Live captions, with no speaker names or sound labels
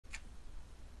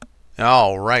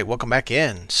Alright, welcome back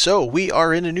in. So we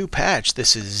are in a new patch.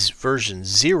 This is version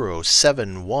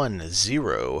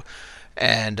 0710,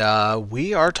 and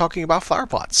we are talking about flower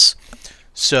pots.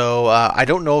 So I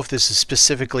don't know if this is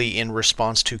specifically in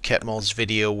response to Ketmal's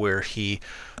video where he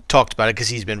talked about it, because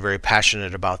he's been very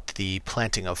passionate about the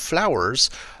planting of flowers.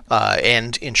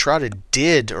 And Enshrouded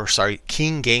did, or sorry,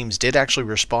 keengames did actually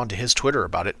respond to his Twitter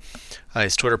about it,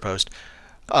 his Twitter post.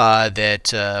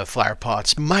 That flower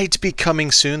pots might be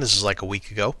coming soon. This is like a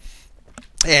week ago.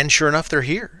 And sure enough, they're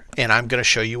here. And I'm going to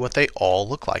show you what they all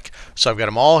look like. So I've got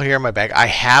them all here in my bag. I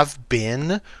have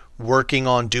been working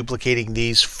on duplicating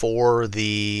these for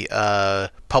the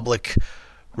public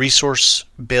resource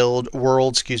build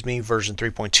world, version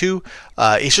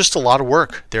 3.2. It's just a lot of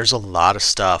work. There's a lot of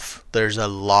stuff. There's a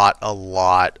lot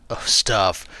of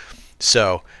stuff.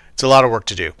 So it's a lot of work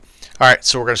to do. Alright,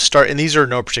 so we're going to start, and these are in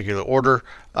no particular order.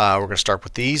 We're going to start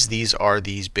with these. These are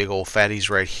these big old fatties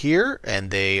right here,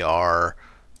 and they are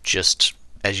just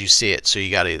as you see it. So you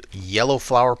got a yellow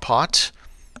flower pot,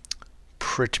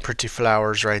 pretty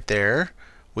flowers right there.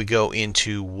 We go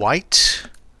into white,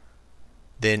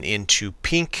 then into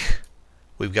pink.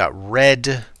 We've got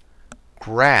red,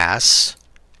 grass,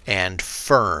 and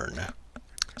fern.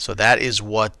 So that is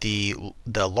what the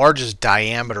largest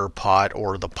diameter pot,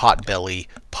 or the pot belly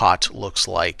pot, looks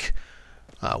like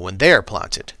when they are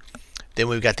planted. Then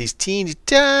we've got these teeny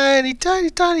tiny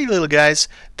little guys.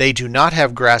 They do not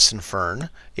have grass and fern.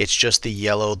 It's just the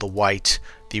yellow, the white,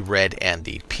 the red, and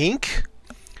the pink.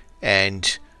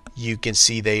 And you can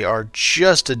see they are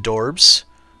just adorbs.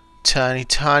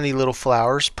 Tiny little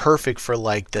flowers, perfect for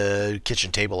like the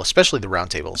kitchen table, especially the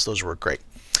round tables. Those work great.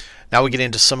 Now we get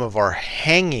into some of our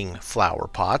hanging flower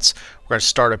pots. We're going to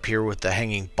start up here with the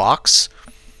hanging box.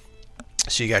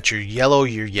 So you got your yellow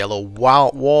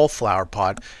wall flower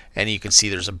pot, and you can see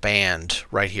there's a band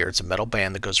right here. It's a metal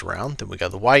band that goes around. Then we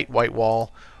got the white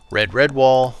wall, red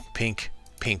wall, pink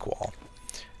wall.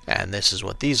 And this is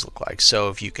what these look like. So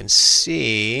if you can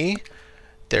see,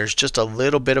 there's just a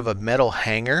little bit of a metal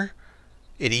hanger.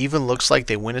 It even looks like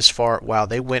they went as far, wow,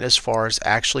 they went as far as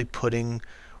actually putting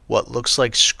what looks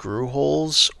like screw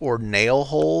holes or nail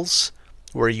holes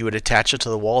where you would attach it to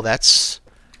the wall. That's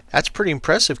pretty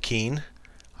impressive, Keen.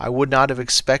 I would not have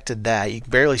expected that. You can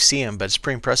barely see them, but it's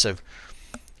pretty impressive.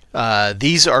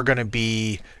 These are going to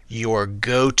be your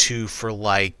go-to for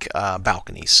like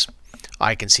balconies.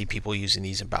 I can see people using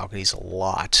these in balconies a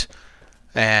lot.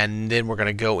 And then we're going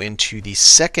to go into the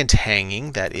second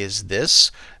hanging, that is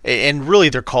this. And really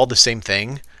they're called the same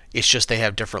thing. It's just they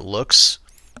have different looks.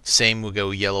 Same, we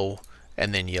go yellow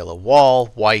and then yellow wall,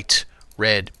 white,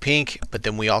 red, pink, but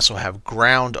then we also have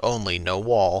ground only, no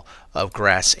wall, of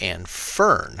grass and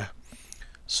fern.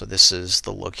 So this is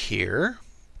the look here.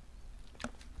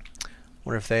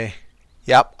 Wonder if they,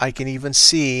 yep, I can even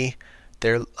see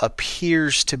there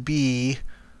appears to be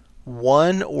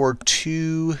one or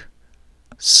two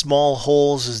small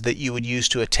holes that you would use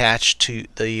to attach to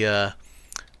the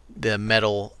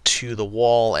metal to the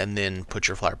wall and then put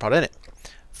your flower pot in it.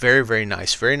 Very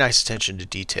nice. Very nice attention to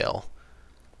detail.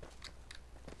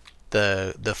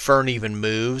 The fern even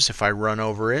moves if I run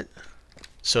over it.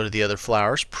 So do the other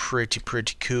flowers. Pretty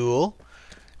cool.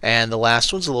 And the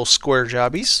last one's a little square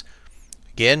jobbies.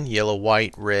 Again, yellow,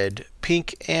 white, red,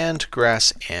 pink, and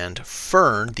grass and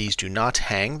fern. These do not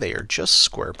hang. They are just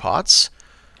square pots.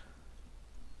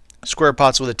 Square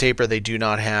pots with a taper, they do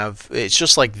not have. It's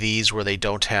just like these where they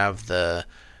don't have the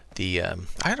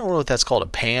I don't know what that's called, a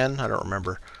pan. I don't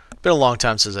remember. It's been a long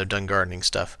time since I've done gardening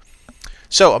stuff.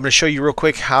 So I'm going to show you real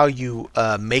quick how you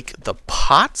make the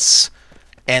pots,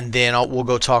 and then we'll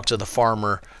go talk to the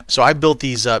farmer. So I built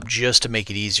these up just to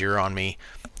make it easier on me.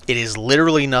 It is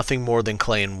literally nothing more than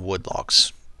clay and wood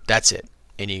logs. That's it.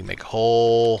 And you can make a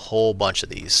whole bunch of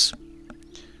these.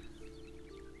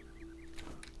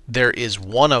 There is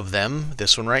one of them,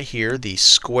 this one right here, the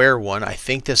square one. I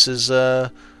think this is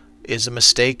a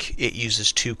mistake. It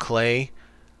uses 2 clay.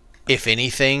 If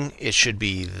anything, it should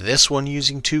be this one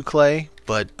using 2 clay,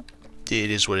 but it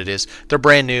is what it is. They're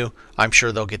brand new. I'm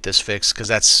sure they'll get this fixed because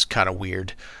that's kind of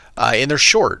weird. And they're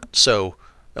short, so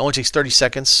it only takes 30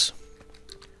 seconds.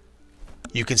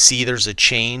 You can see there's a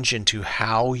change into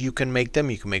how you can make them.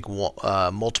 You can make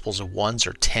multiples of 1s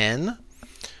or 10.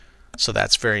 So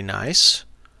that's very nice.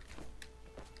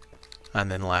 And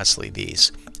then lastly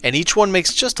these. And each one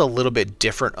makes just a little bit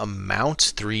different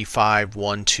amounts. 3, 5,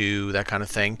 1, 2, that kind of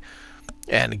thing.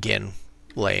 And again,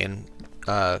 laying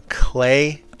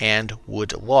clay and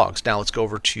wood logs. Now let's go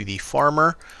over to the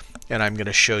farmer, and I'm going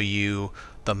to show you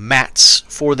the mats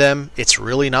for them. It's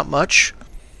really not much.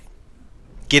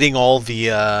 Getting all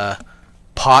the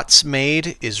pots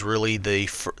made is really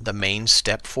the main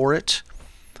step for it.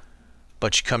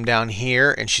 But you come down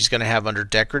here, and she's going to have under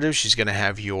decorative, she's going to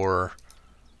have your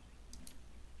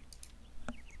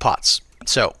pots.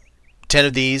 So 10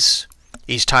 of these.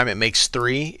 Each time it makes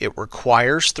 3. It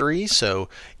requires 3. So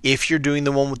if you're doing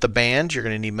the one with the band, you're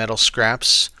going to need metal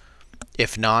scraps.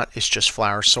 If not, it's just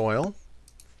flour soil.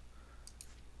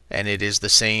 And it is the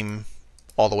same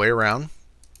all the way around.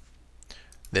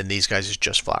 Then these guys is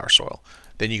just flour soil.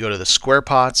 Then you go to the square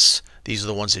pots. These are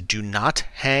the ones that do not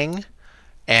hang.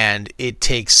 And it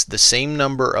takes the same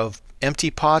number of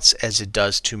empty pots as it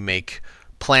does to make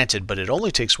planted, but it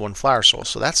only takes 1 flour soil,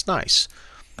 so that's nice.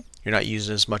 You're not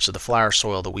using as much of the flour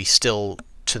soil that we still,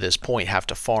 to this point, have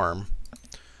to farm.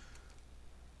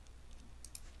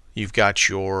 You've got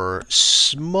your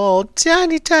small,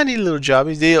 tiny little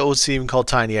jobbies. It's even called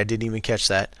tiny. I didn't even catch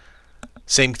that.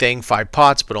 Same thing, 5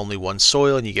 pots, but only 1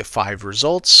 soil, and you get 5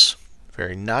 results.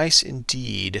 Very nice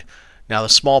indeed. Now the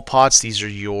small pots, these are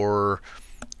your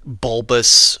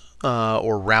bulbous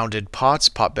or rounded pots,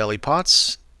 pot-belly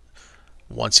pots.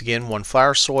 Once again, 1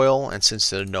 flour soil, and since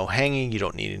there's no hanging, you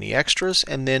don't need any extras.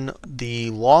 And then the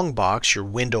long box, your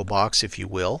window box, if you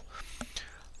will.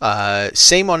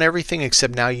 Same on everything,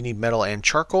 except now you need metal and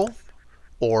charcoal,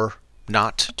 or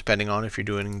not, depending on if you're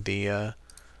doing the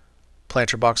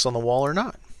planter box on the wall or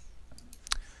not.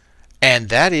 And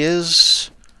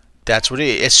that's what it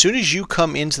is. As soon as you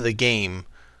come into the game,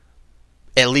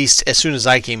 at least as soon as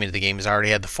I came into the game, as I already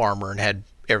had the farmer and had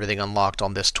everything unlocked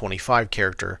on this 25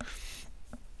 character,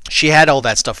 she had all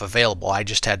that stuff available. I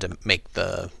just had to make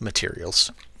the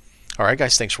materials. Alright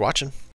guys, thanks for watching.